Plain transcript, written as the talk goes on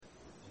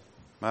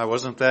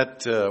Wasn't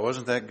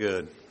that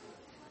good?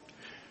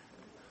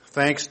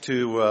 Thanks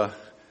to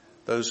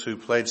those who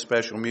played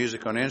special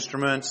music on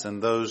instruments,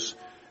 and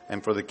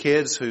for the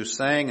kids who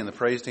sang, and the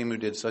praise team who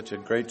did such a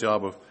great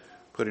job of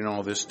putting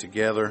all this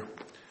together.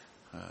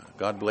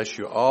 God bless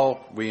you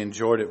all. We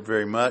enjoyed it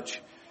very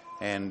much,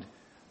 and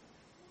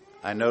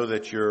I know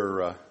that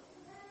your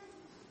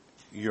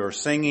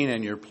singing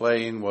and your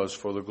playing was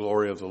for the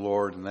glory of the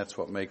Lord, and that's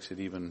what makes it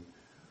even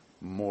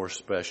more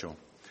special.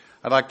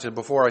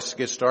 Before I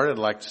get started, I'd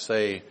like to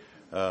say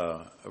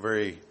a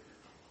very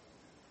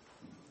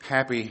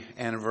happy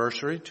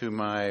anniversary to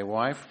my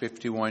wife,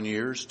 51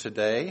 years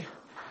today.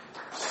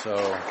 So,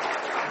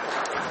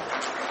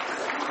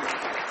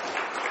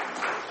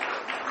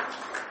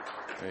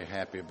 very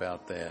happy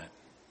about that.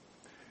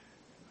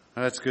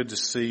 It's good to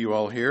see you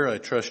all here. I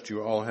trust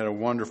you all had a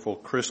wonderful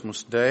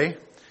Christmas day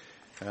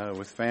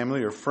with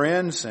family or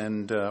friends,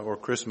 and or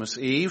Christmas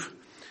Eve,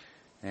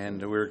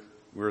 and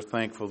we're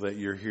thankful that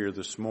you're here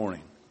this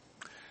morning.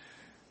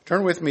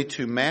 Turn with me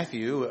to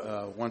Matthew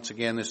once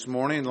again this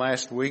morning.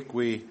 Last week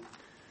we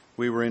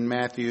were in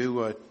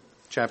Matthew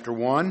chapter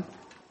 1.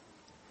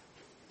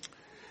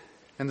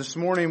 And this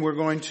morning we're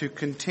going to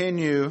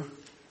continue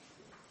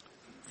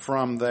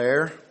from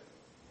there.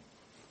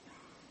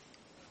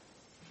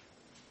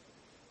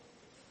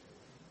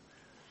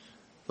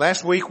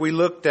 Last week we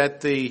looked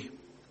at the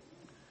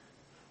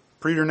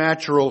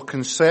preternatural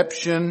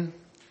conception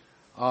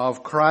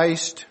of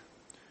Christ,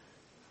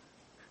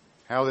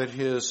 how that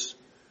his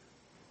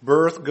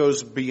birth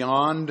goes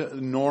beyond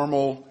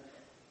normal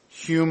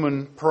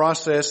human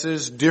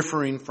processes,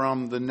 differing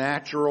from the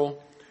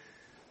natural.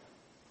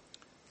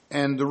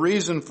 And the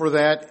reason for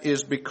that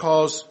is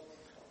because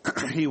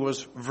he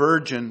was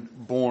virgin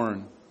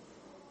born.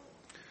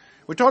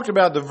 We talked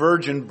about the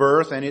virgin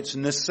birth and its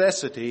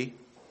necessity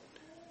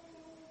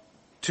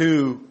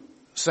to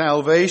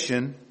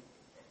salvation.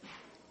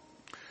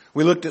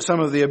 We looked at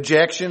some of the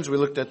objections. We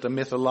looked at the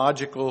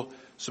mythological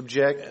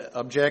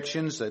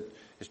objections that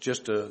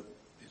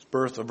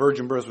a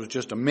virgin birth was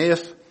just a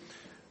myth.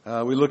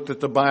 We looked at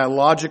the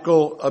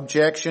biological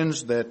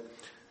objections that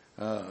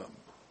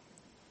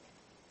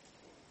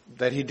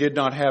he did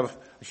not have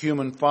a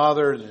human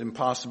father, the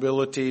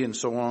impossibility, and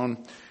so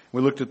on.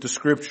 We looked at the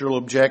scriptural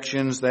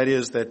objections, that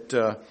is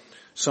that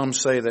some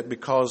say that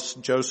because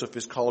Joseph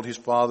is called his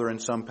father in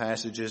some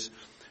passages,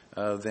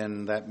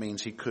 then that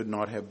means he could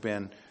not have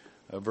been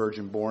a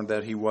virgin born,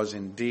 that he was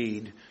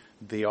indeed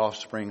the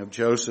offspring of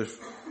Joseph.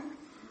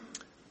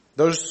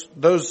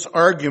 Those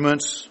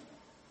arguments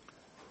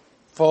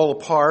fall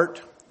apart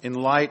in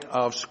light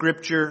of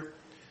Scripture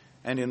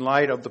and in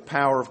light of the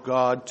power of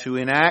God to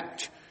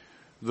enact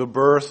the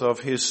birth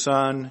of His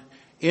Son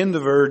in the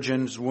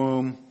Virgin's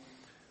womb,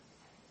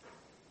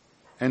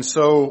 and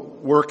so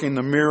working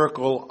the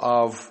miracle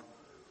of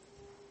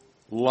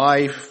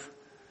life,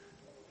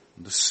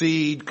 the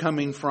seed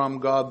coming from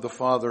God the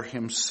Father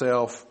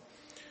Himself.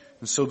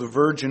 And so the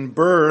virgin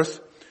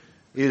birth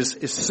is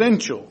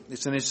essential.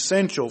 It's an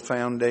essential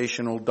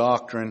foundational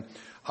doctrine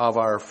of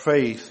our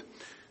faith.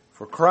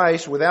 For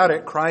Christ, without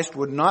it, Christ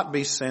would not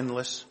be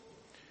sinless.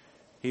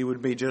 He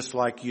would be just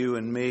like you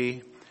and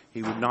me.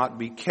 He would not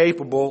be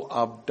capable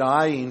of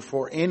dying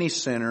for any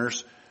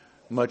sinners,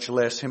 much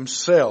less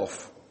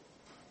Himself.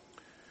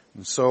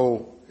 And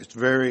so it's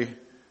very,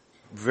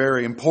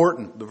 very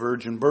important, the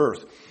virgin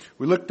birth.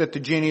 We looked at the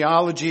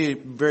genealogy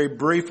very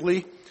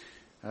briefly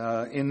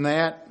in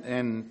that,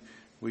 and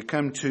we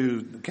came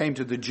to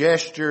the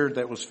gesture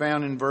that was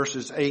found in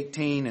verses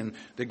 18 and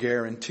the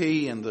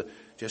guarantee and the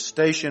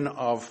gestation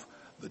of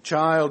the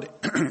child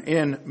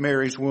in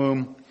Mary's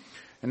womb.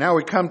 And now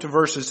we come to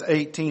verses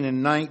 18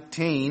 and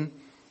 19.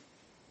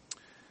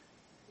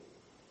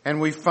 And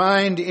we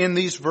find in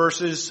these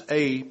verses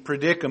a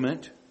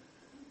predicament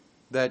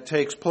that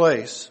takes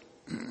place.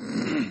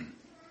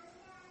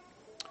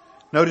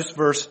 Notice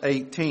verse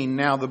 18.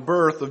 Now the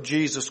birth of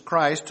Jesus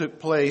Christ took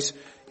place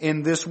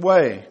in this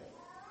way.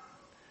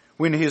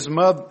 When his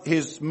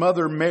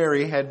mother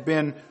Mary had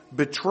been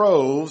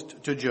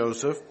betrothed to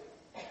Joseph,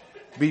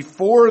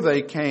 before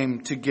they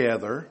came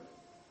together,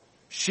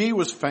 she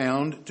was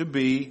found to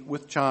be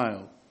with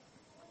child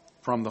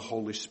from the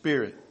Holy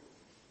Spirit.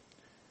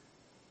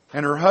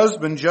 And her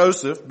husband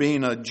Joseph,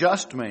 being a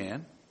just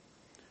man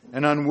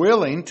and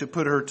unwilling to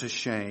put her to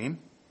shame,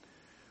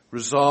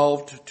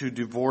 resolved to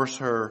divorce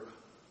her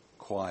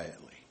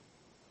quietly.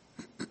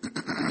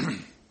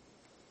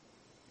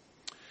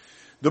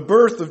 The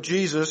birth of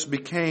Jesus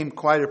became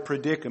quite a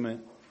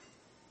predicament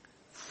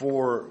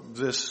for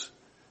this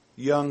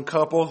young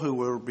couple who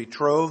were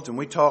betrothed. And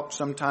we talked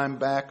some time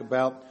back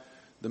about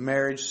the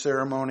marriage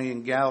ceremony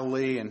in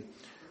Galilee and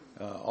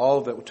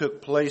all that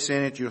took place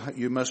in it.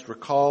 You must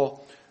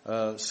recall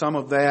some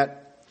of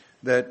that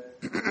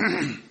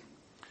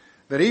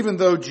even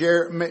though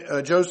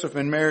Joseph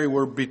and Mary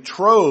were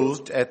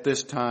betrothed at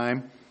this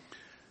time,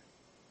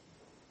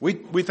 we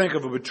think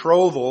of a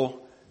betrothal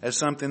as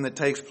something that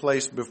takes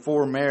place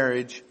before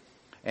marriage,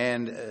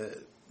 and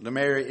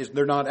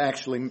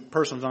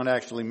person's not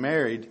actually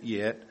married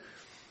yet.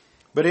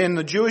 But in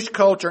the Jewish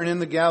culture and in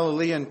the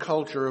Galilean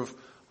culture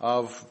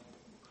of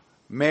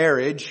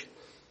marriage,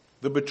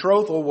 the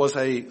betrothal was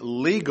a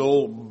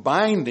legal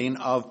binding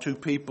of two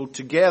people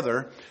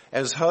together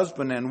as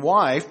husband and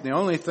wife. The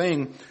only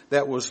thing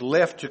that was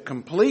left to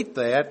complete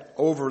that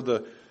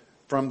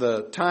from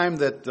the time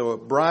that the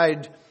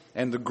bride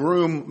and the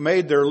groom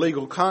made their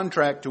legal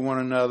contract to one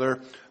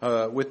another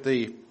with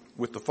the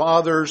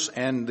fathers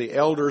and the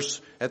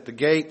elders at the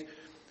gate,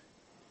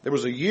 there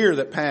was a year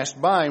that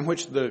passed by in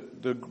which the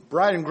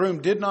bride and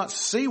groom did not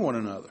see one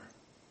another.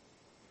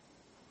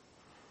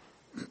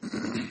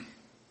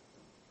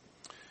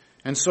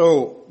 And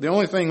so the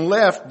only thing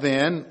left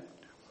then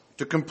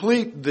to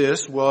complete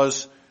this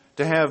was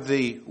to have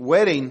the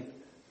wedding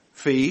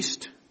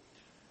feast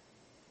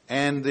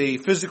and the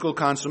physical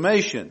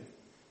consummation.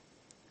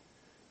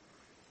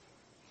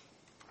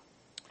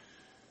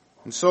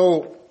 And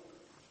so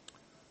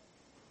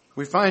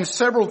we find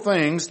several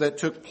things that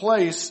took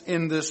place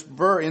in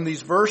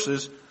these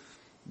verses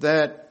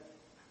that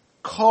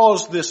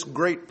caused this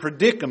great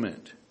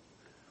predicament.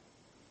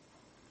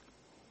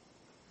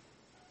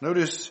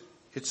 Notice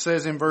it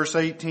says in verse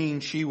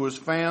 18, she was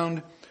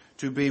found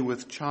to be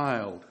with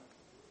child.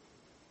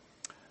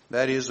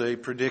 That is a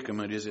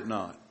predicament, is it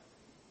not?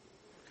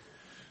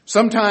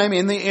 Sometime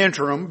in the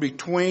interim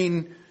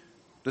between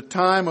the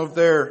time of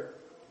their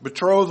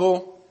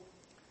betrothal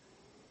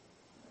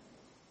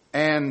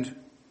and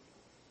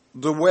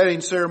the wedding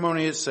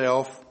ceremony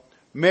itself,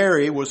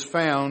 Mary was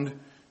found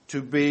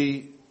to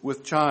be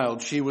with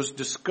child. She was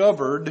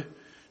discovered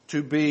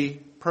to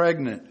be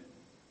pregnant.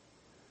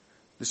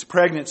 This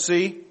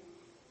pregnancy,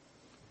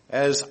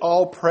 as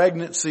all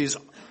pregnancies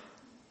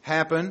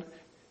happen,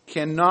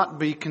 cannot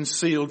be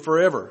concealed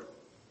forever.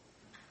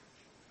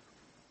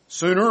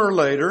 Sooner or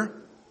later,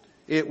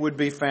 it would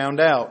be found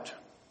out.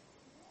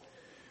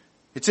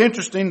 It's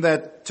interesting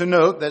to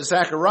note that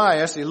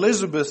Zacharias,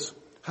 Elizabeth's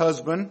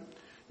husband,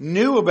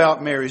 knew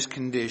about Mary's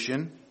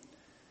condition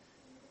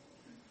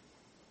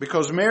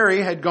because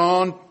Mary had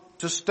gone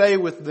to stay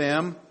with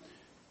them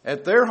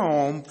at their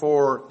home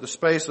for the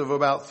space of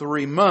about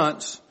 3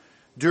 months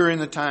during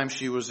the time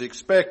she was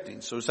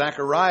expecting. So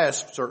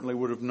Zacharias certainly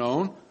would have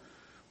known.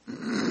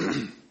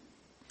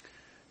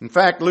 In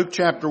fact, Luke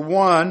chapter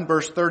 1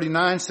 verse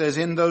 39 says,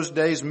 in those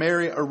days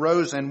Mary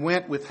arose and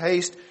went with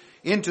haste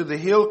into the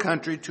hill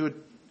country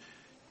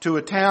to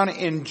a town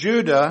in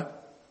Judah,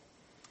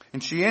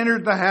 and she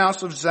entered the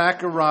house of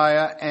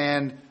Zachariah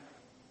and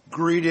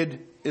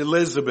greeted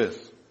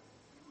Elizabeth.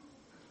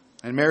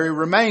 And Mary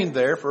remained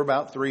there for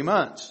about 3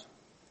 months.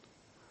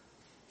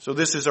 So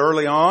this is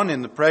early on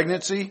in the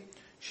pregnancy.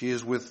 She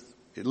is with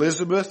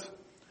Elizabeth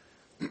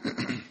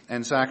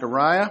and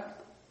Zachariah.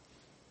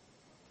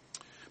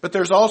 But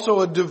there's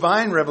also a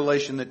divine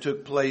revelation that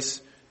took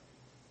place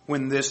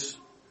when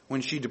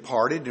she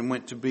departed and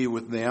went to be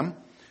with them.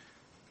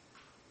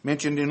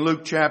 Mentioned in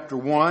Luke chapter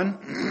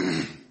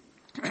 1,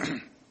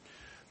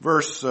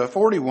 verse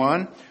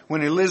 41,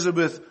 when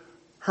Elizabeth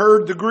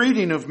heard the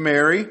greeting of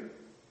Mary,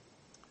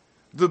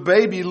 the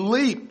baby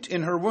leaped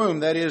in her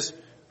womb. That is,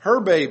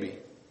 her baby,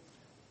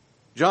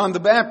 John the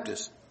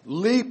Baptist,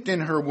 leaped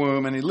in her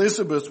womb, and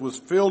Elizabeth was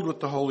filled with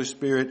the Holy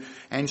Spirit,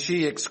 and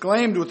she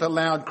exclaimed with a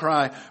loud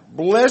cry,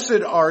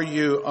 blessed are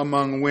you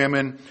among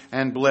women,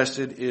 and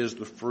blessed is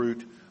the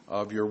fruit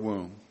of your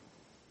womb.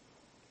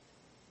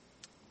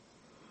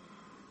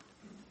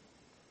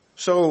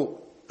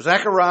 So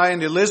Zachariah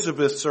and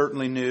Elizabeth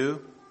certainly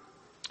knew,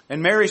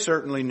 and Mary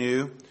certainly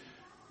knew,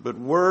 but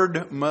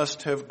word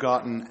must have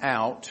gotten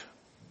out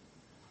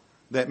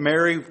that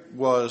Mary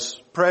was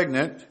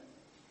pregnant,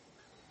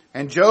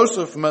 and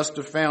Joseph must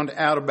have found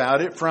out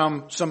about it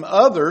from some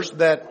others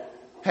that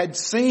had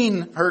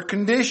seen her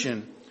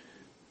condition,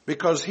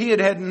 because he had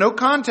had no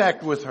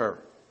contact with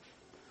her.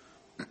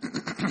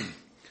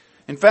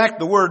 In fact,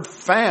 the word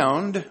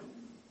found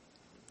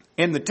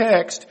in the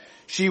text,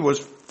 she was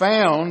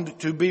found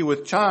to be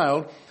with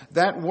child.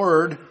 That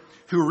word,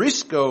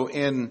 heurisko,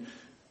 in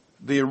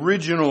the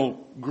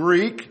original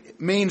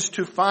Greek, means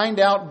to find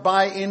out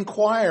by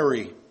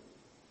inquiry.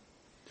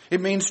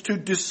 It means to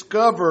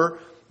discover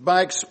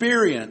by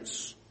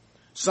experience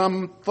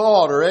some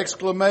thought or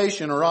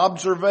exclamation or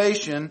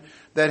observation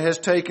that has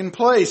taken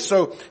place.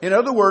 So, in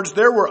other words,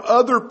 there were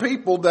other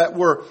people that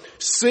were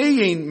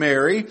seeing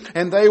Mary,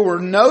 and they were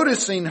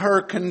noticing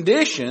her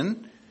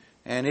condition,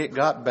 and it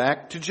got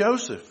back to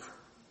Joseph.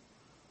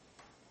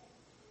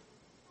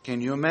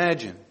 Can you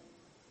imagine?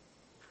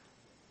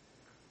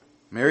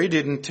 Mary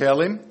didn't tell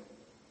him.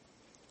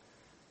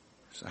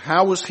 So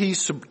how was he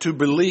to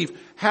believe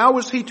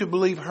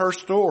her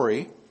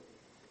story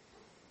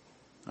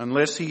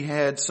unless he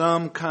had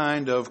some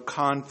kind of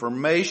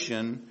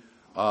confirmation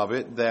of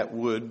it that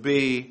would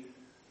be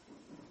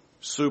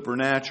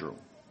supernatural?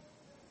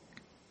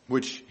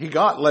 Which he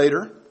got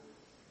later.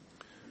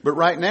 But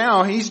right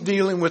now he's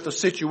dealing with a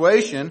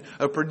situation,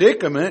 a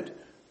predicament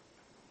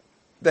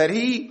that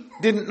he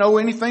didn't know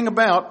anything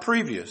about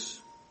previous.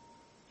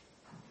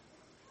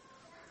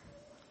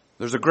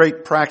 There's a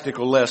great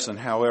practical lesson,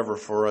 however,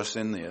 for us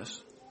in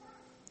this.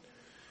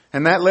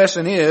 And that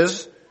lesson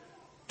is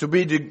to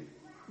be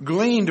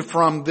gleaned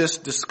from this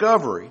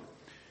discovery.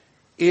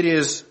 It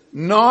is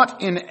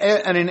not an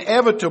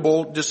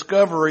inevitable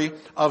discovery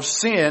of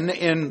sin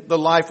in the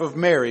life of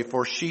Mary,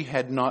 for she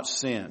had not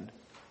sinned.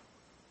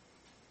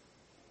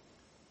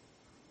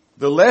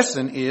 The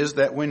lesson is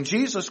that when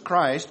Jesus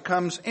Christ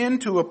comes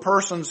into a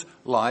person's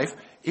life,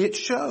 it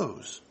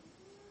shows.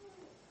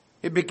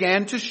 It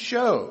began to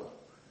show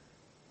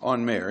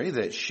on Mary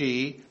that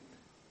she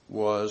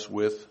was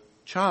with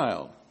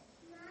child.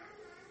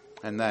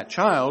 And that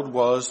child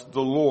was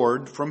the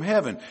Lord from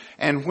heaven.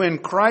 And when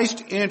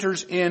Christ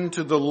enters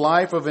into the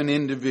life of an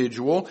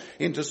individual,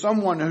 into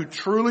someone who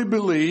truly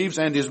believes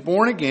and is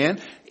born again,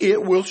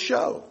 it will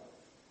show.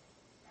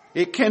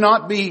 It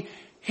cannot be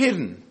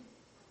hidden.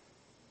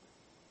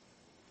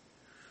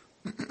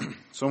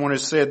 Someone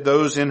has said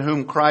those in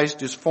whom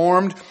Christ is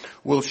formed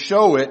will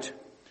show it,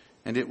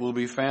 and it will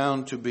be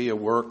found to be a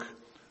work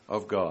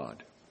of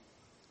God.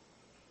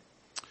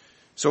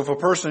 So if a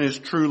person is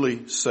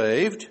truly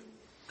saved,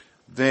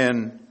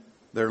 then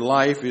their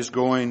life is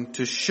going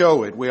to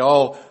show it. We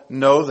all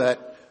know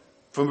that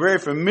from a very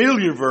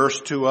familiar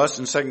verse to us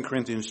in 2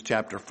 Corinthians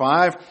chapter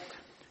 5.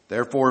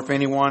 Therefore, if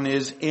anyone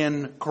is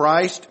in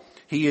Christ,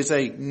 he is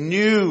a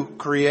new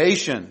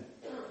creation.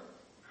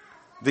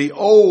 The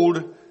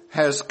old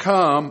has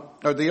come,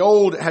 or the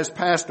old has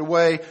passed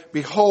away.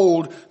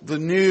 Behold, the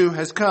new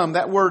has come.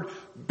 That word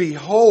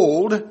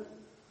behold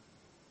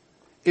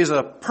is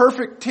a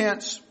perfect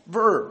tense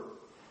verb.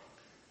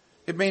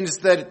 It means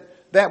that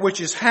which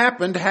has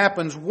happened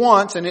happens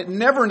once and it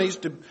never needs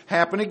to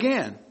happen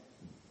again.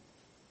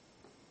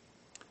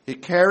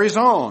 It carries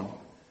on.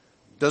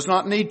 Does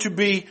not need to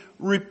be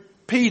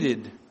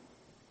repeated.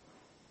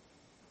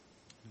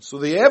 So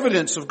the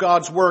evidence of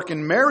God's work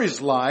in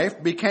Mary's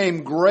life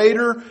became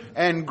greater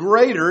and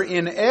greater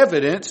in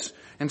evidence,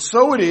 and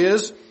so it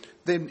is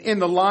in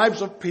the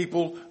lives of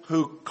people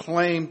who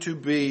claim to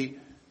be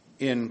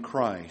in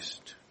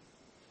Christ.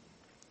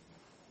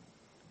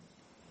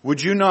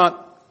 Would you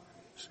not,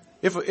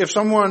 if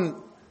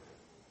someone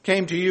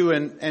came to you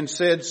and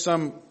said,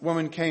 some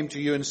woman came to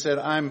you and said,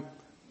 I'm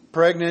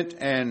pregnant,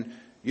 and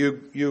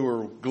you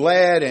were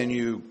glad and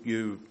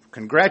you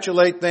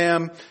congratulate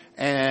them,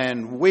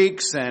 and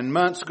weeks and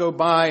months go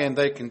by and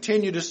they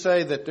continue to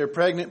say that they're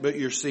pregnant, but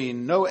you're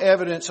seeing no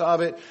evidence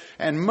of it,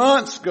 and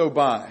months go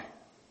by.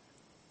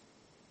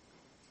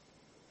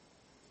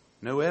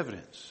 No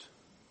evidence.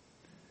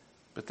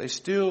 But they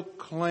still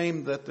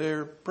claim that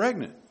they're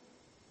pregnant.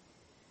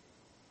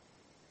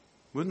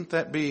 Wouldn't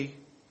that be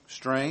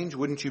strange?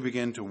 Wouldn't you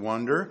begin to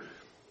wonder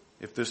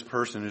if this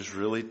person is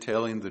really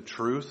telling the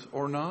truth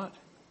or not?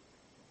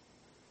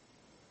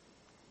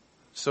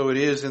 So it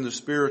is in the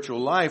spiritual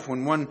life.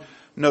 When one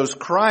knows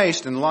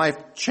Christ and life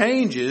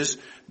changes,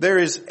 there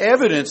is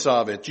evidence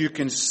of it. You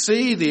can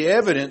see the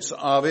evidence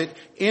of it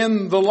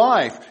in the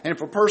life. And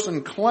if a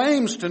person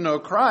claims to know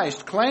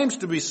Christ, claims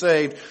to be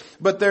saved,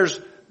 but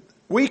there's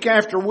week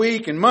after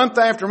week and month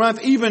after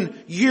month, even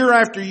year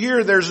after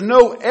year, there's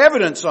no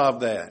evidence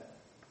of that,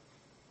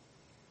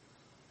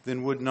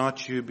 then would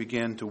not you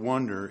begin to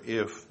wonder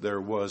if there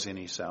was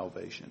any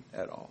salvation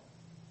at all?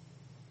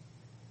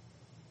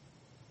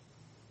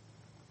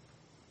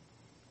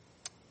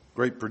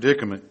 Great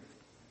predicament.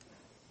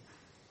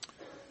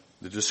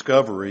 The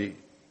discovery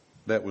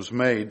that was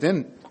made.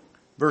 Then,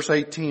 verse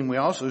 18, we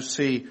also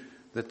see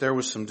that there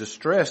was some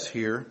distress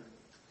here.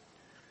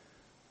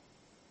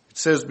 It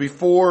says,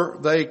 before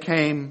they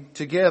came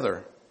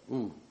together.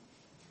 Ooh.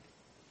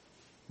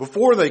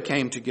 Before they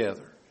came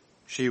together,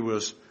 she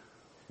was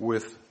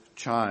with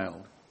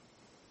child.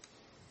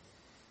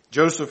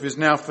 Joseph is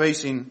now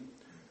facing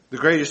the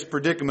greatest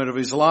predicament of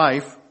his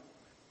life,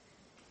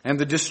 and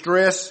the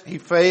distress he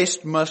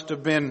faced must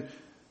have been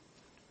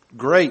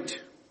great.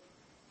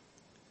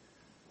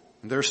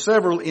 There are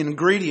several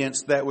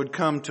ingredients that would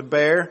come to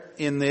bear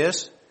in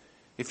this.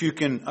 If you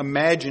can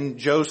imagine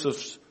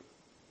Joseph's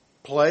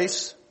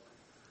place.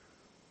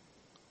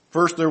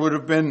 First, there would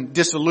have been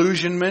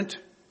disillusionment.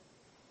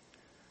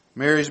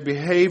 Mary's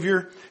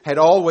behavior had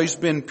always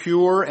been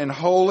pure and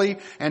holy,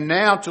 and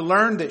now to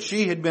learn that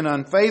she had been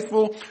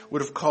unfaithful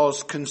would have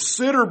caused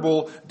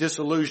considerable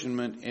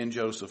disillusionment in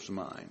Joseph's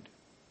mind.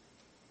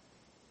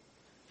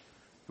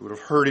 It would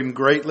have hurt him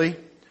greatly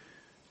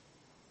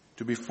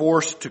to be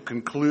forced to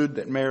conclude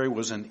that Mary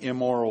was an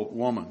immoral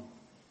woman.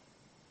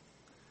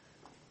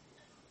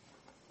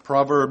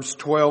 Proverbs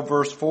 12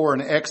 verse 4,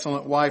 an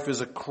excellent wife is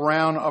a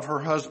crown of her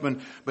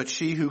husband, but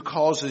she who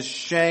causes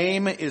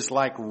shame is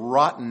like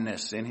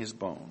rottenness in his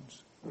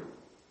bones.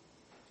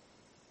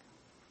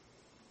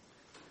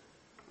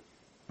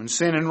 When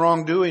sin and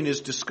wrongdoing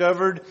is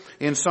discovered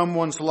in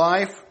someone's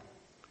life,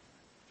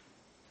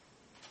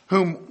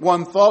 whom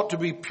one thought to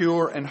be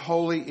pure and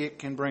holy, it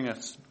can bring a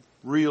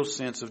real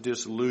sense of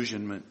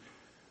disillusionment.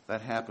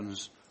 That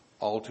happens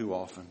all too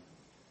often.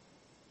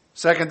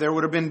 Second, there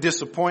would have been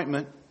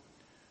disappointment.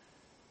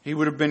 He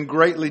would have been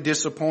greatly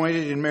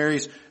disappointed in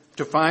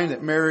to find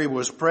that Mary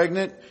was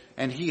pregnant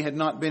and he had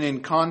not been in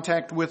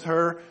contact with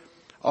her.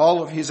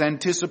 All of his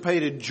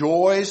anticipated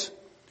joys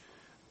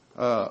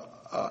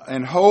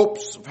and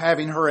hopes of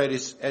having her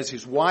as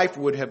his wife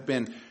would have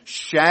been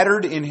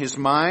shattered in his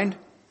mind.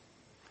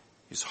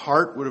 His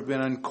heart would have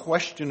been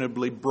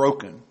unquestionably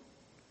broken.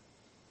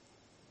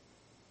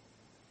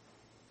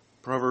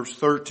 Proverbs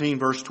 13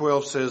 verse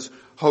 12 says,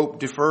 hope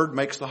deferred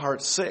makes the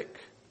heart sick.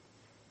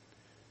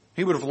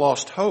 He would have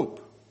lost hope.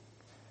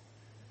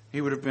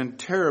 He would have been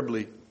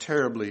terribly,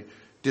 terribly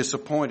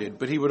disappointed.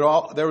 But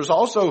there was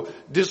also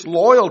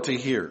disloyalty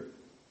here.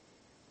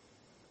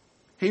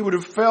 He would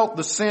have felt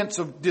the sense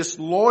of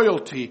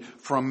disloyalty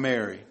from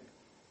Mary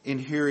in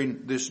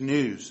hearing this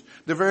news.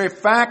 The very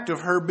fact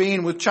of her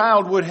being with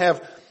child would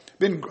have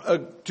been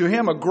to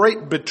him a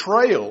great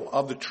betrayal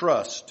of the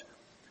trust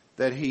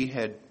that he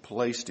had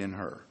placed in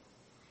her.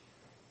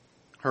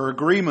 Her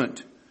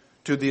agreement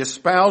to the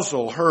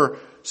espousal, her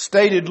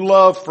stated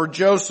love for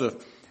Joseph,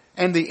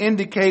 and the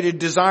indicated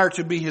desire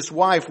to be his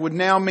wife would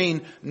now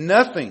mean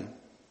nothing.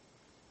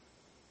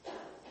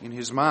 In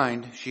his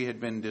mind, she had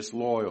been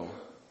disloyal.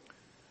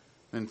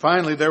 And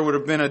finally, there would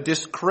have been a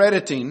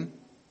discrediting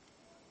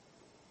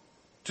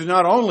to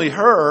not only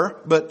her,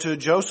 but to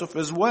Joseph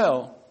as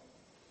well.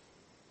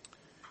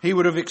 He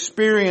would have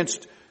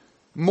experienced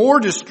more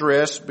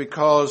distress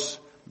because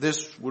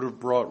this would have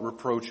brought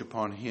reproach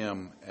upon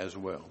him as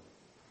well.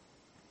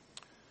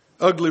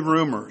 Ugly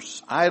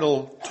rumors,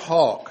 idle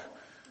talk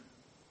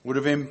would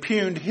have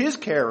impugned his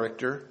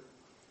character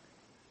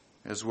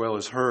as well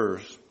as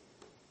hers.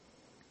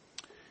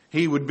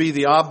 He would be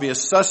the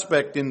obvious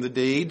suspect in the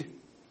deed,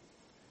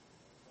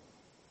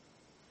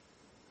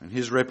 and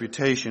his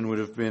reputation would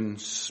have been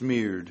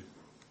smeared.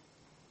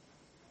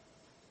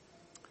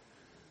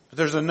 But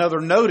there's another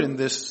note in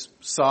this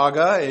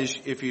saga,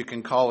 if you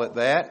can call it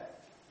that,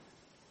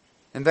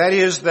 and that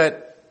is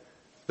that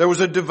there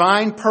was a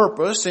divine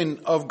purpose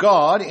of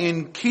God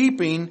in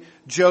keeping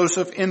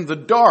Joseph in the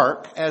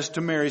dark as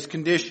to Mary's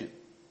condition.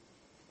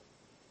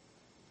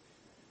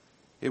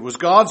 It was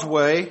God's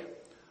way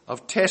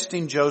of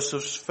testing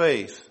Joseph's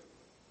faith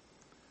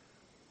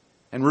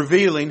and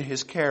revealing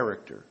his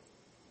character,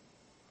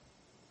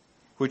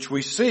 which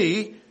we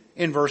see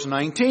in verse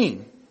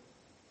 19.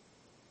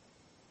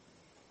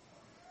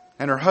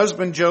 And her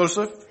husband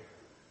Joseph,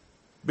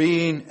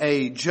 being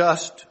a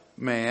just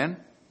man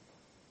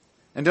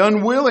and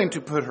unwilling to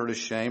put her to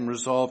shame,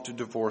 resolved to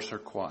divorce her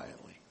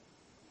quietly.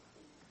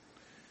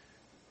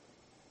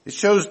 This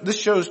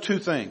shows two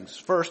things.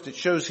 First, it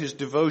shows his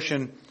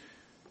devotion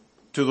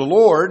to the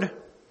Lord,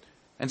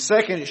 and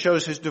second, it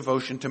shows his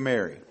devotion to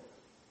Mary.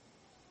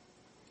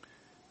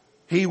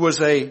 He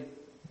was a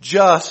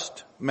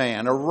just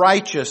man, a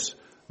righteous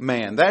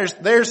man.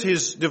 There's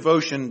his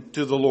devotion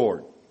to the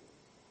Lord.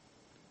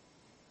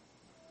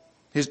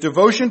 His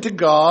devotion to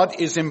God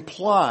is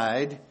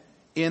implied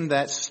in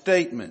that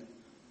statement.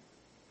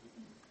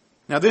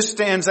 Now, this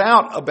stands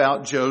out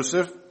about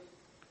Joseph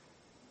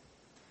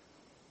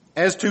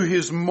as to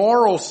his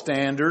moral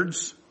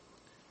standards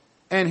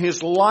and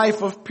his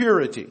life of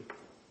purity.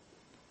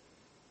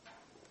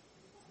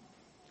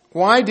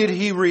 Why did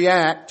he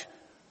react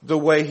the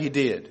way he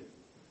did?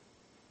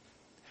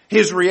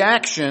 His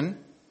reaction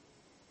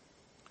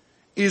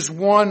is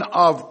one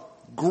of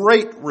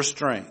great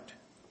restraint.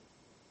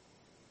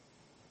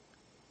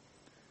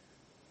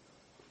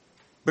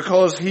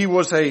 Because he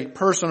was a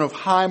person of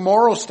high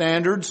moral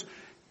standards,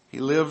 he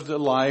lived a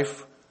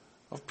life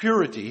of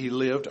purity. He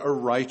lived a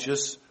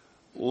righteous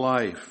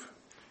life.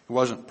 He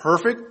wasn't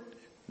perfect.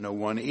 No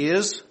one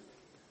is.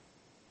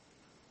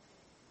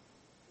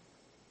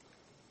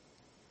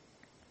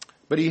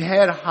 But he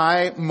had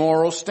high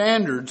moral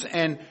standards,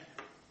 and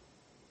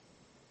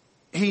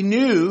he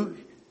knew,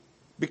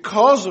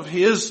 because of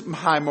his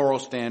high moral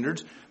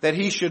standards, that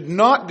he should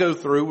not go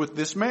through with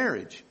this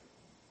marriage.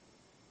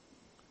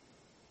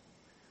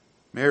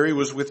 Mary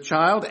was with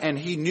child, and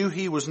he knew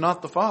he was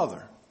not the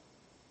father.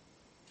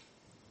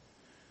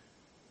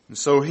 And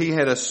so he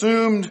had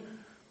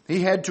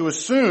to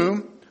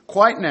assume,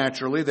 quite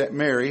naturally, that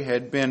Mary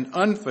had been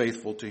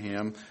unfaithful to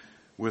him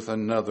with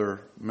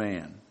another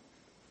man.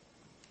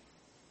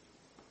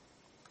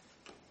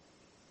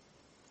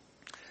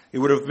 It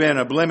would have been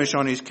a blemish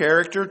on his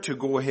character to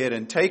go ahead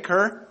and take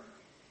her.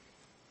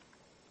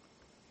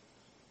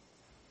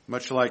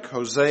 Much like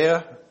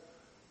Hosea,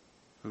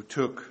 who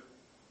took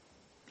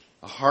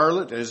a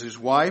harlot as his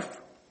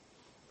wife.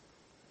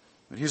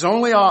 But his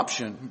only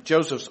option,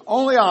 Joseph's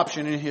only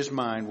option in his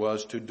mind,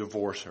 was to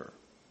divorce her.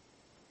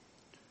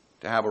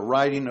 To have a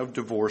writing of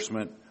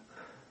divorcement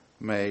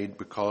made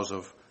because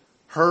of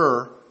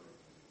her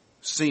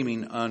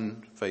seeming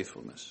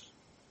unfaithfulness.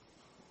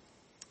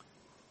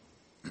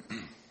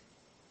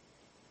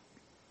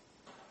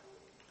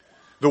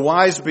 The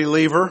wise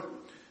believer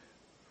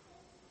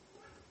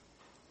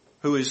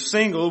who is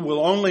single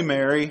will only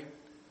marry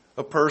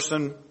a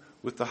person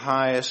with the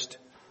highest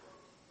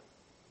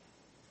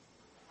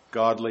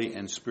godly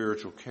and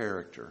spiritual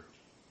character.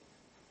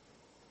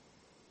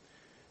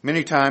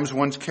 Many times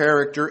one's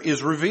character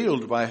is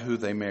revealed by who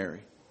they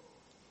marry.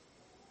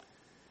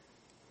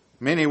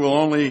 Many will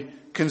only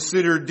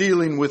consider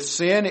dealing with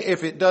sin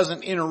if it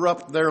doesn't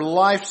interrupt their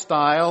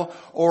lifestyle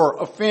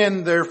or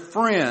offend their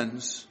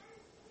friends.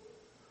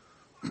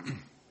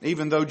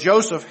 Even though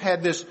Joseph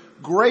had this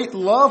great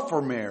love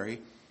for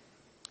Mary,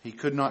 he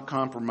could not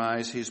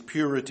compromise his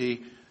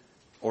purity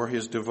or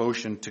his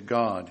devotion to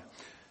God.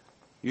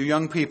 You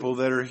young people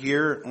that are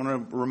here, I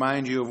want to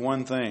remind you of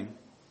one thing.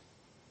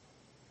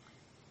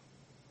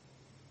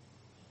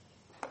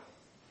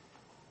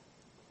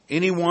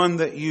 Anyone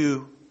that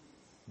you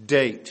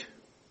date,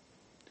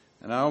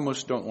 and I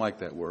almost don't like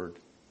that word,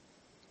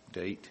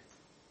 date,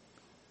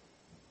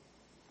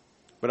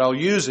 but I'll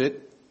use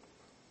it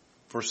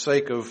for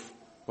sake of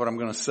what I'm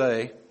going to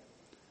say.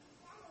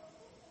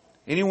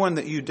 Anyone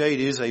that you date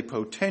is a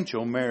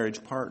potential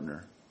marriage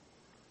partner.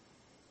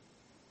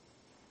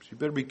 So you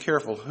better be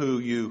careful who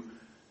you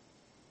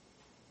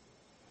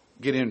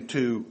get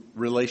into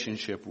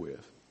relationship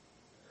with.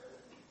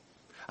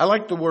 I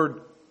like the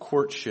word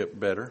courtship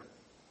better,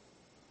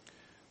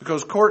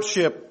 because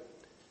courtship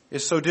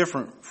is so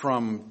different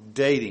from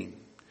dating.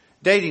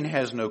 Dating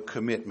has no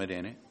commitment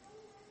in it.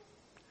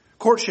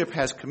 Courtship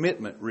has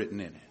commitment written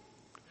in it.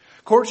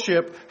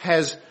 Courtship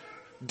has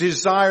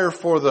desire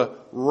for the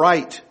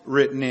right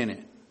written in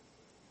it.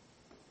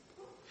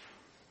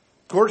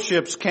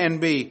 Courtships can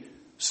be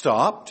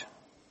stopped.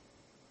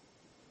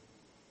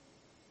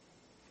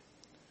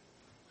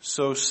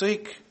 So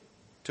seek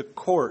to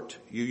court,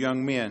 you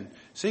young men.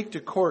 Seek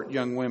to court,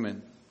 young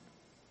women.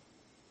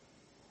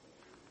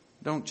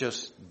 Don't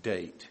just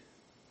date.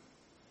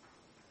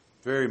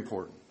 Very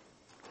important.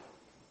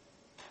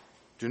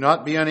 Do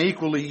not be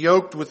unequally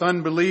yoked with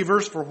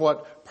unbelievers, for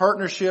what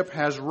partnership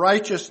has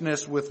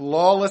righteousness with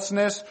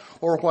lawlessness,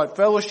 or what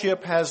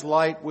fellowship has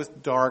light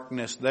with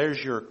darkness.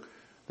 There's your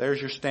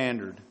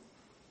standard.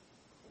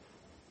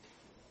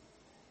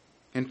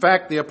 In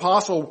fact, the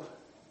apostle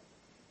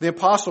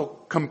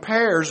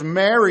compares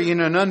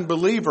marrying an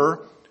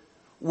unbeliever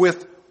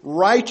with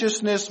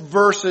righteousness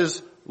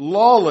versus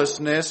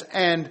lawlessness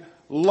and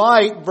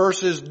light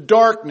versus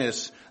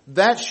darkness.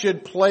 That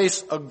should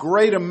place a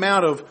great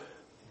amount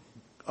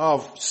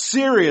of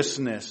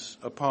seriousness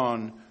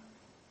upon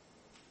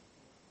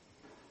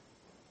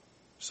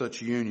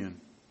such union.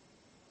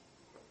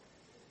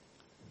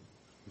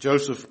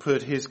 Joseph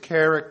put his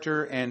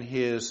character and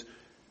his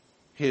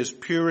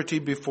purity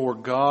before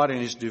God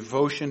and his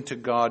devotion to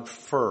God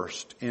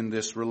first in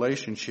this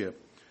relationship.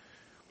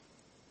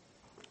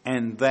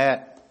 And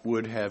that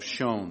would have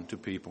shown to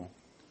people.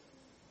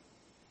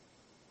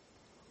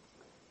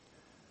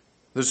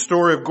 The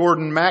story of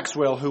Gordon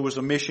Maxwell, who was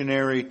a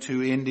missionary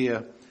to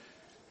India,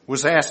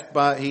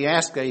 he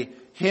asked a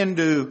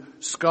Hindu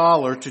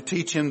scholar to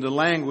teach him the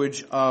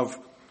language of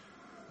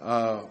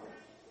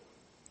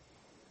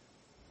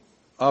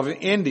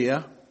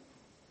India.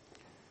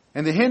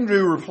 And the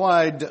Hindu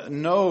replied,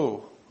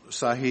 "No,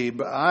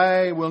 Sahib,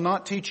 I will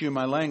not teach you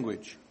my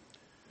language,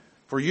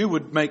 for you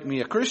would make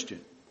me a Christian."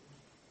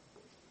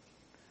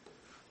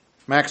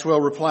 Maxwell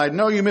replied,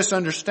 "No, you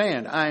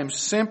misunderstand. I am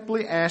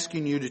simply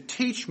asking you to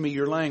teach me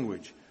your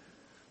language."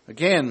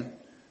 Again,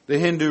 the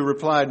Hindu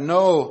replied,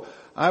 "No,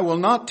 I will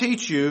not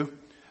teach you.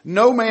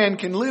 No man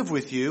can live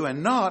with you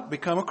and not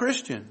become a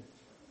Christian."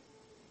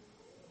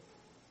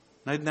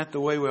 Isn't that the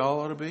way we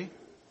all ought to be?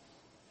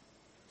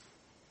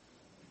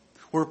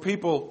 Where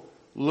people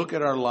look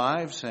at our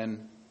lives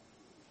and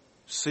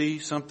see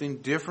something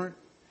different.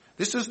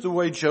 This is the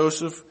way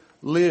Joseph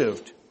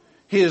lived.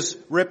 His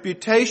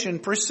reputation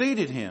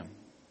preceded him.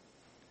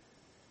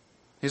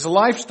 His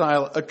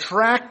lifestyle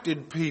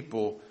attracted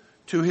people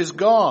to his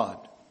God.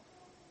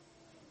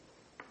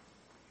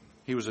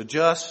 He was a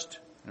just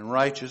and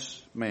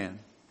righteous man.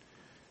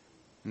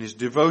 And his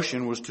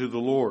devotion was to the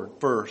Lord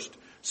first.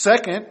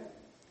 Second,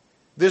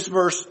 this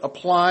verse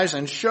applies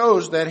and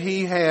shows that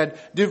he had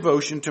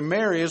devotion to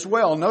Mary as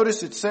well.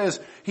 Notice it says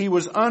he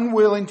was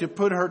unwilling to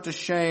put her to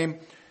shame,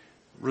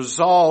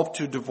 resolved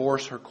to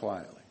divorce her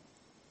quietly.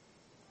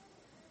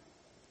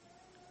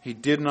 He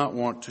did not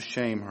want to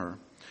shame her.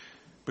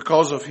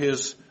 Because of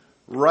his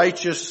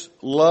righteous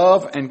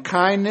love and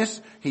kindness,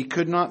 he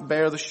could not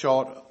bear the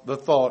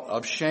thought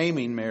of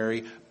shaming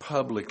Mary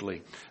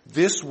publicly.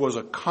 This was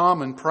a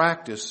common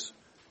practice.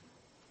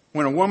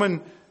 When a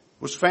woman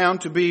was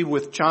found to be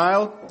with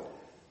child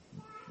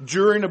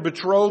during a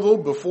betrothal,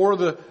 before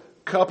the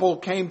couple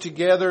came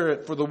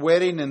together for the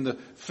wedding and the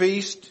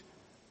feast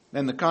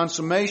and the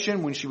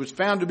consummation, when she was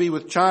found to be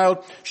with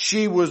child,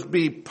 she was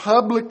be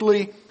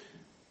publicly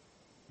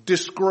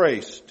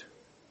disgraced.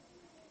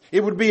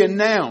 It would be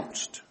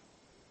announced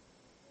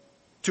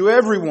to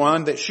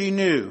everyone that she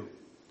knew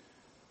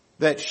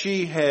that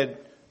she had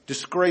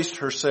disgraced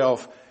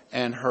herself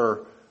and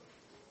her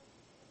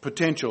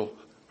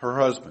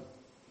husband.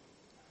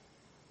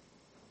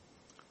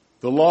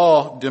 The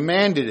law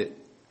demanded it.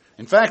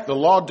 In fact, the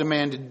law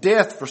demanded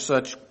death for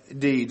such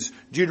deeds.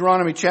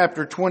 Deuteronomy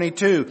chapter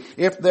 22,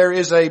 if there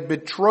is a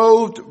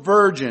betrothed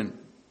virgin,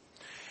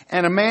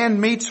 and a man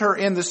meets her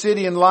in the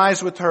city and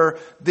lies with her,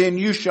 then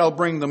you shall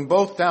bring them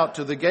both out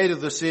to the gate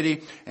of the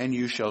city, and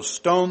you shall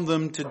stone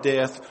them to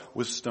death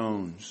with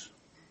stones.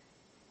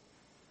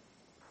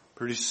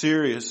 Pretty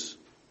serious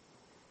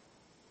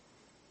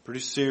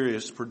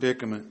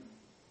predicament.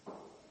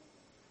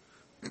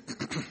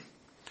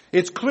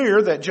 It's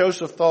clear that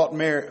Joseph thought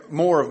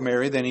more of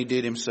Mary than he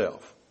did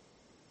himself.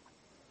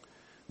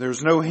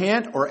 There's no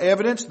hint or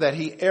evidence that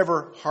he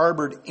ever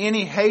harbored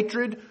any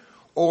hatred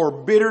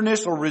or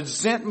bitterness or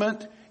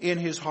resentment in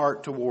his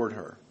heart toward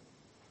her.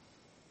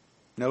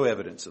 No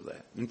evidence of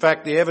that. In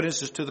fact, the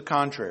evidence is to the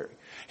contrary.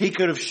 He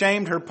could have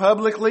shamed her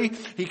publicly.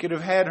 He could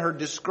have had her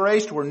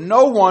disgraced where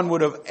no one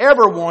would have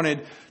ever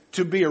wanted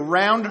to be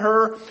around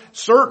her.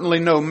 Certainly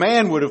no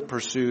man would have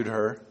pursued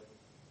her.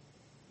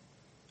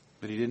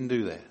 But he didn't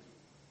do that.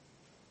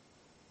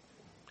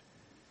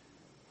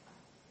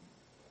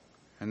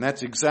 And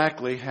that's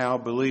exactly how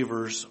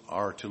believers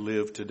are to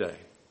live today.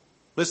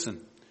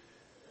 Listen,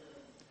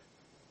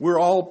 we're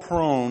all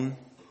prone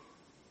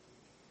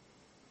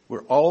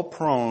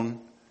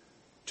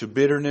to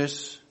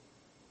bitterness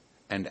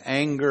and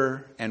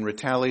anger and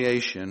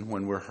retaliation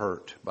when we're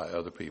hurt by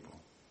other people.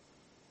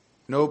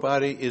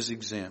 Nobody is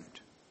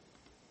exempt.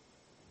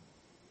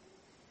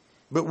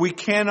 But we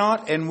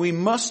cannot and we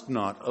must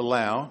not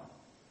allow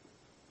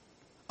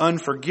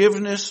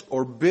unforgiveness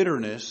or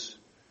bitterness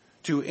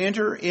to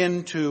enter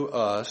into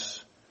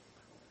us,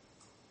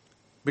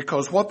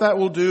 because what that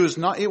will do is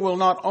it will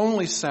not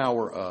only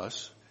sour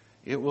us,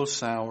 it will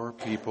sour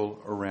people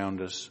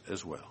around us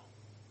as well.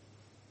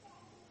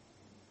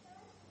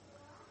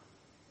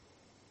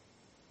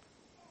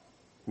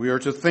 We are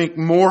to think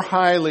more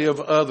highly of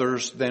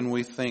others than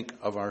we think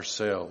of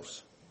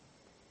ourselves,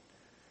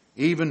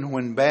 even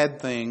when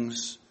bad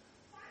things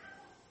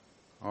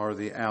are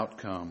the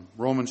outcome.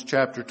 Romans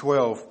chapter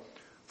 12.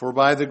 For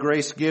by the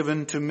grace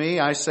given to me,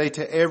 I say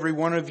to every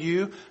one of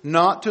you,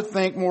 not to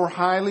think more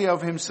highly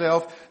of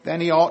himself than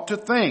he ought to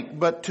think,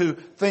 but to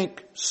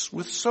think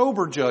with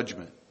sober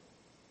judgment,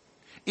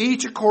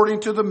 each according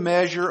to the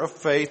measure of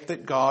faith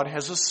that God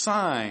has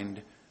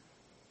assigned.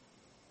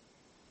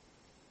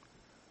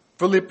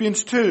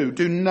 Philippians 2,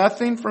 do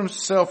nothing from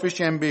selfish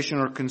ambition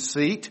or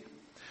conceit,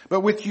 but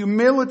with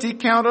humility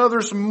count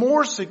others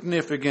more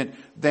significant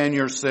than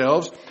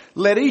yourselves.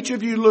 Let each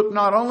of you look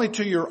not only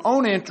to your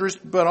own interest,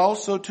 but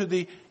also to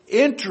the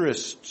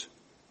interests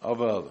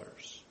of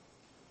others.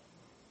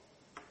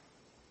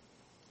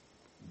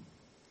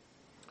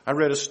 I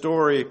read a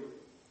story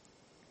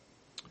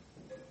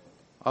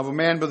of a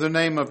man by the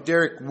name of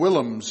Derek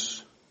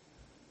Willems,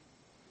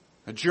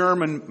 a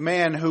German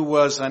man who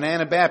was an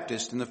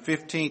Anabaptist in the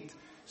 15th,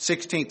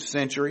 16th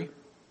century.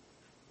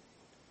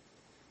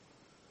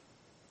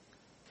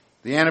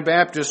 The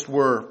Anabaptists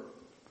were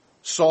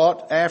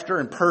sought after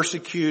and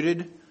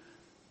persecuted.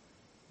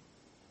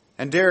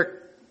 And Derek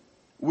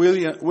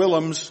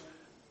Willems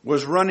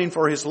was running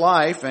for his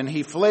life, and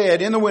he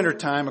fled in the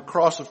wintertime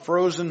across a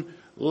frozen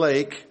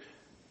lake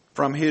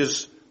from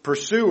his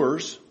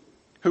pursuers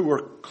who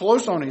were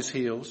close on his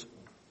heels.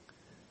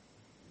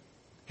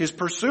 His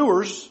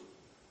pursuers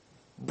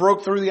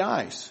broke through the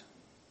ice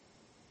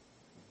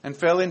and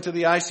fell into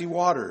the icy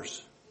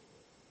waters.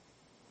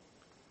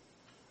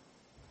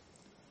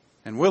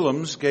 And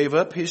Willems gave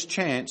up his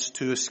chance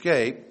to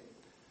escape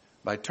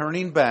by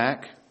turning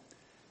back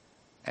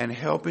and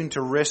helping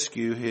to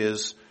rescue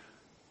his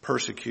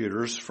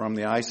persecutors from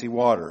the icy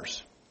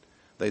waters.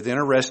 They then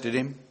arrested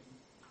him,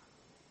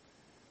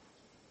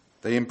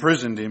 they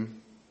imprisoned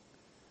him,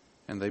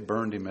 and they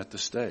burned him at the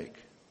stake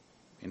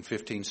in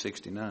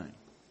 1569.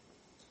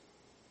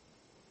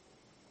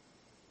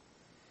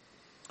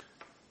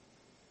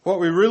 What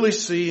we really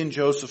see in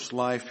Joseph's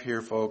life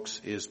here,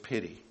 folks, is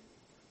pity.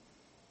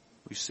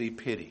 We see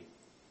pity.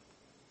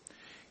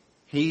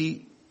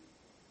 He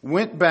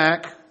went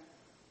back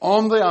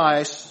on the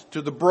ice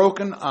to the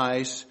broken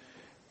ice,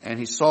 and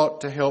he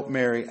sought to help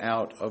Mary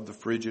out of the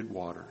frigid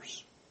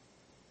waters.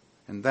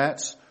 And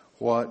that's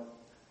what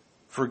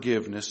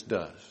forgiveness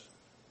does.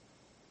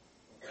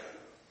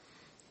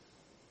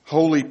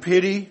 Holy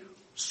pity,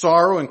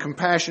 sorrow, and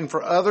compassion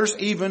for others,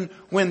 even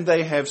when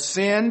they have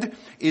sinned,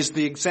 is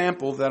the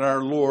example that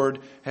our Lord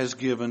has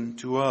given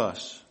to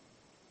us.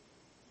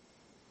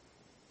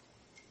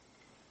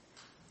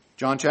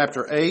 John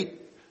chapter 8,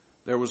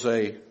 there was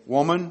a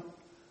woman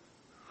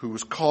who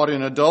was caught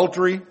in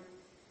adultery.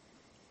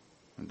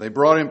 And they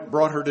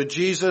brought her to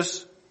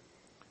Jesus.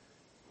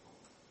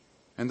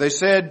 And they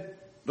said,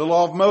 the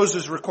law of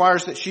Moses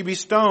requires that she be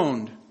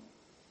stoned.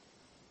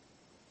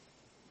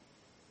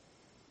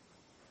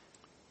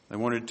 They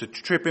wanted to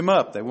trip him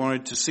up. They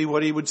wanted to see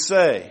what he would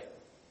say.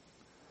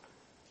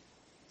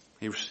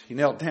 He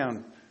knelt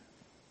down,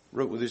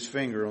 wrote with his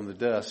finger on the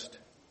dust.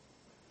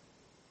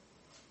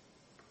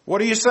 What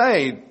do you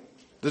say?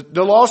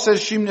 The law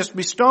says she must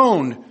be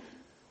stoned.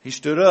 He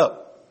stood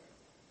up.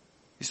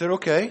 He said,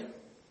 okay,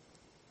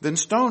 then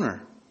stone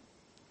her.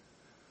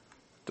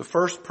 The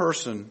first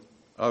person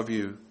of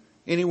you,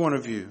 any one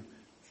of you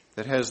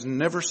that has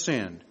never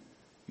sinned,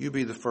 you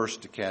be the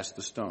first to cast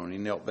the stone. He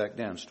knelt back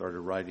down and started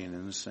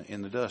writing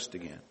in the dust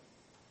again.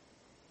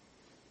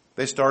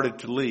 They started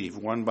to leave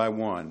one by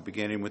one,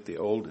 beginning with the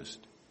oldest.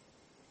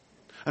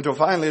 Until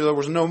finally there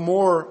was no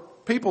more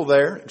people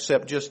there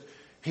except just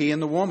he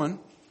and the woman.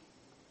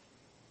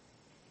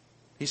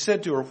 He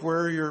said to her,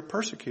 "Where are your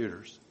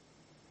persecutors?"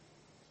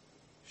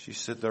 She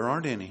said, "There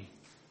aren't any."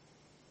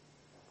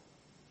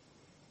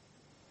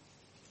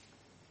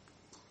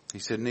 He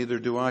said, "Neither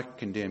do I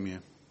condemn you.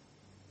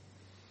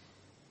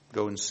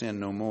 Go and sin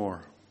no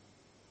more."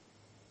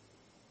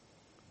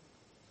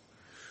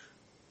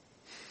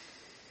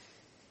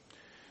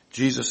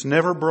 Jesus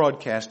never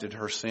broadcasted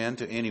her sin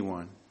to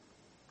anyone.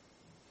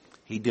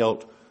 He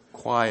dealt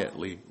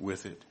quietly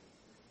with it.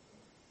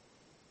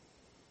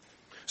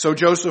 So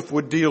Joseph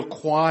would deal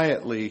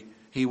quietly.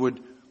 He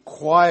would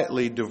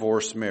quietly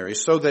divorce Mary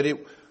so that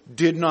it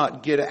did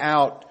not get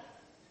out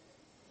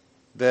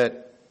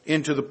that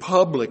into the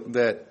public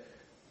that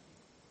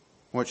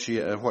what she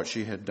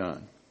had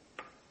done.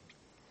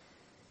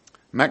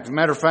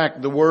 Matter of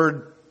fact, the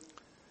word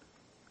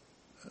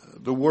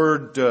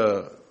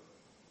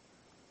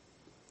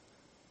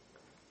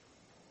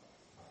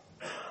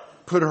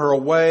put her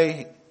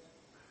away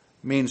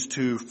means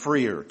to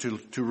free her,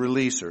 to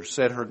release her,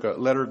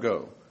 let her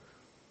go.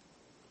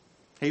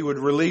 He would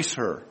release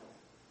her.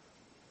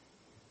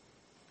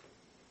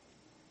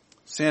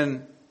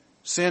 Sin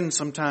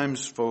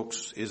sometimes,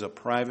 folks, is a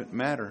private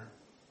matter.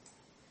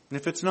 And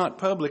if it's not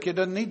public, it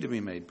doesn't need to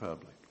be made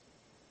public.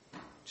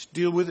 Just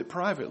deal with it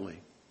privately.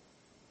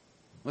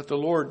 Let the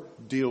Lord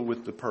deal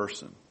with the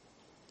person.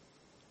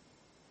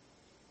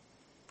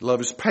 Love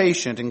is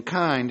patient and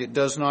kind. It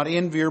does not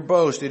envy or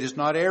boast. It is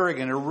not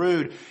arrogant or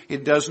rude.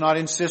 It does not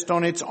insist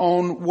on its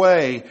own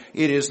way.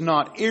 It is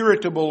not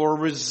irritable or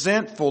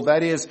resentful.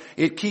 That is,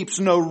 it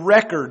keeps no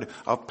record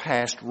of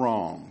past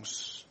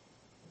wrongs.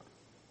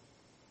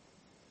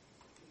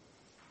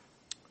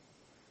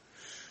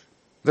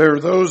 There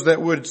are those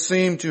that would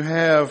seem to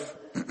have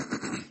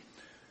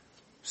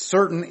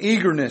certain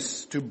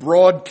eagerness to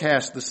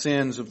broadcast the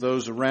sins of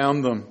those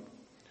around them,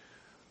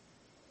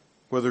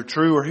 whether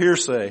true or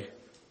hearsay.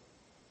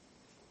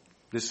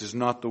 This is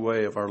not the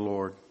way of our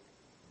Lord.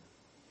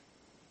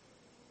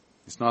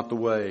 It's not the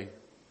way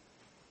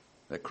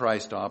that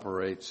Christ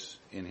operates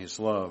in His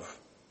love.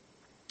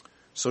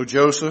 So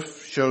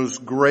Joseph shows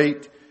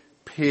great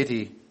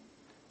pity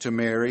to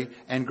Mary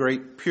and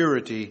great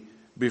purity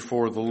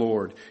before the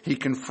Lord. He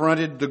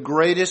confronted the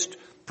greatest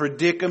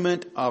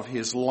predicament of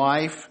his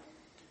life.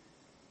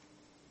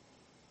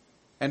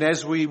 And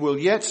as we will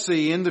yet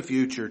see in the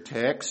future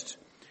text,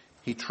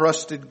 he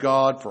trusted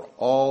God for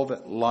all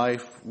that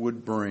life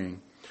would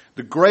bring.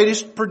 The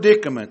greatest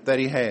predicament that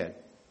he had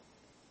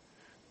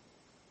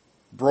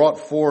brought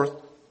forth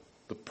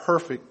the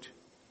perfect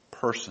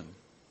person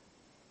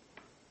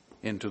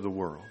into the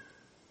world.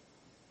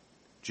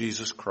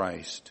 Jesus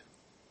Christ,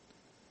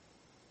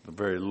 the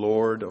very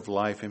Lord of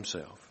life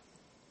Himself.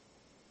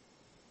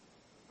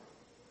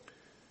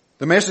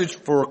 The message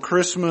for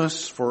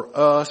Christmas for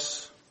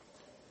us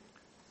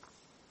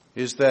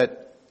is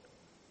that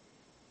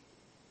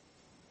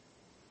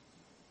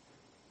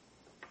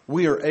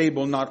we are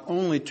able not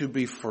only to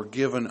be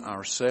forgiven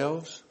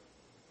ourselves,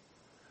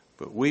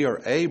 but we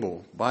are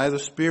able, by the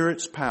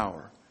Spirit's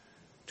power,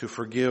 to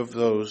forgive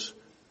those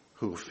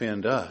who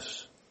offend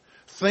us.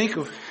 Think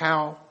of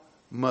how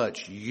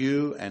much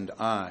you and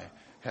I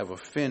have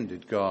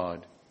offended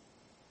God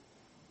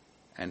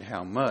and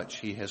how much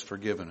He has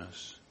forgiven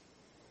us.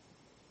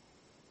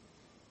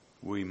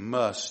 We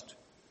must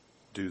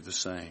do the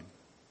same,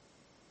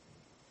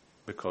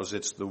 because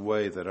it's the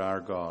way that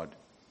our God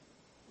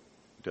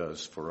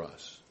does for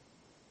us.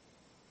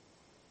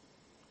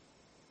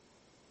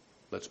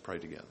 Let's pray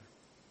together.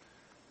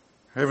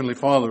 Heavenly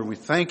Father, we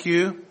thank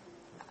You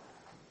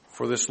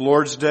for this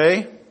Lord's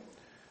Day.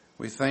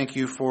 We thank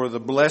You for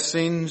the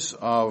blessings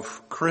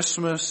of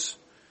Christmas.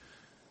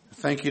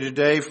 Thank You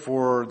today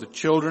for the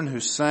children who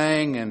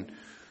sang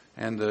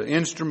and the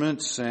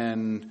instruments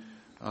and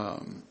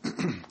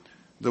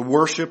the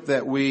worship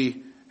that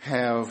we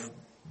have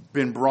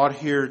been brought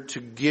here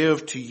to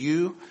give to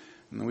You.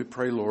 And we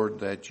pray, Lord,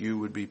 that You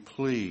would be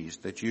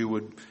pleased, that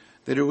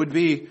it would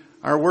be,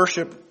 our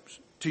worship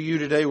to You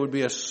today would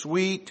be a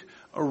sweet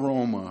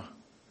aroma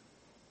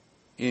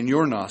in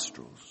Your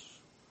nostrils.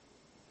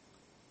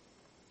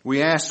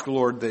 We ask,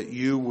 Lord, that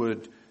You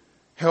would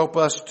help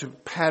us to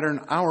pattern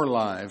our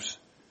lives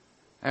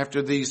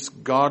after these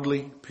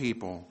godly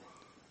people.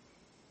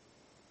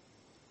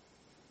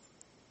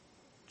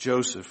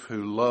 Joseph,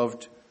 who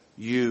loved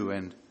You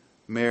and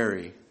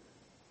Mary,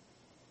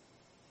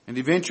 and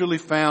eventually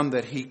found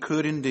that he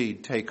could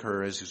indeed take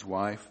her as his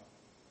wife.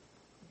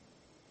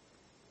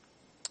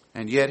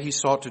 And yet he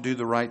sought to do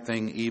the right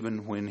thing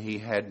even when he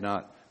had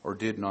not or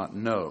did not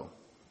know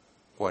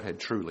what had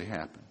truly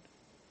happened.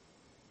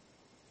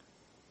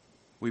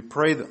 We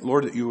pray that,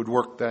 Lord, that You would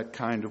work that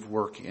kind of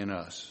work in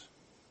us.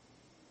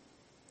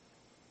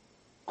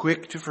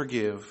 Quick to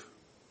forgive,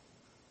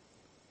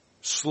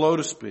 slow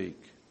to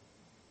speak,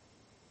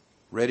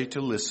 ready to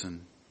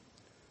listen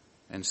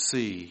and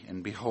see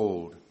and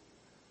behold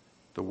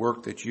the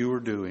work that You are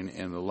doing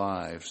in the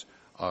lives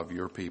of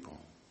Your people.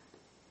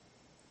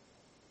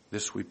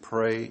 This we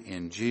pray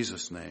in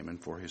Jesus' name and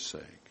for His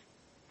sake.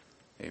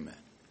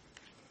 Amen.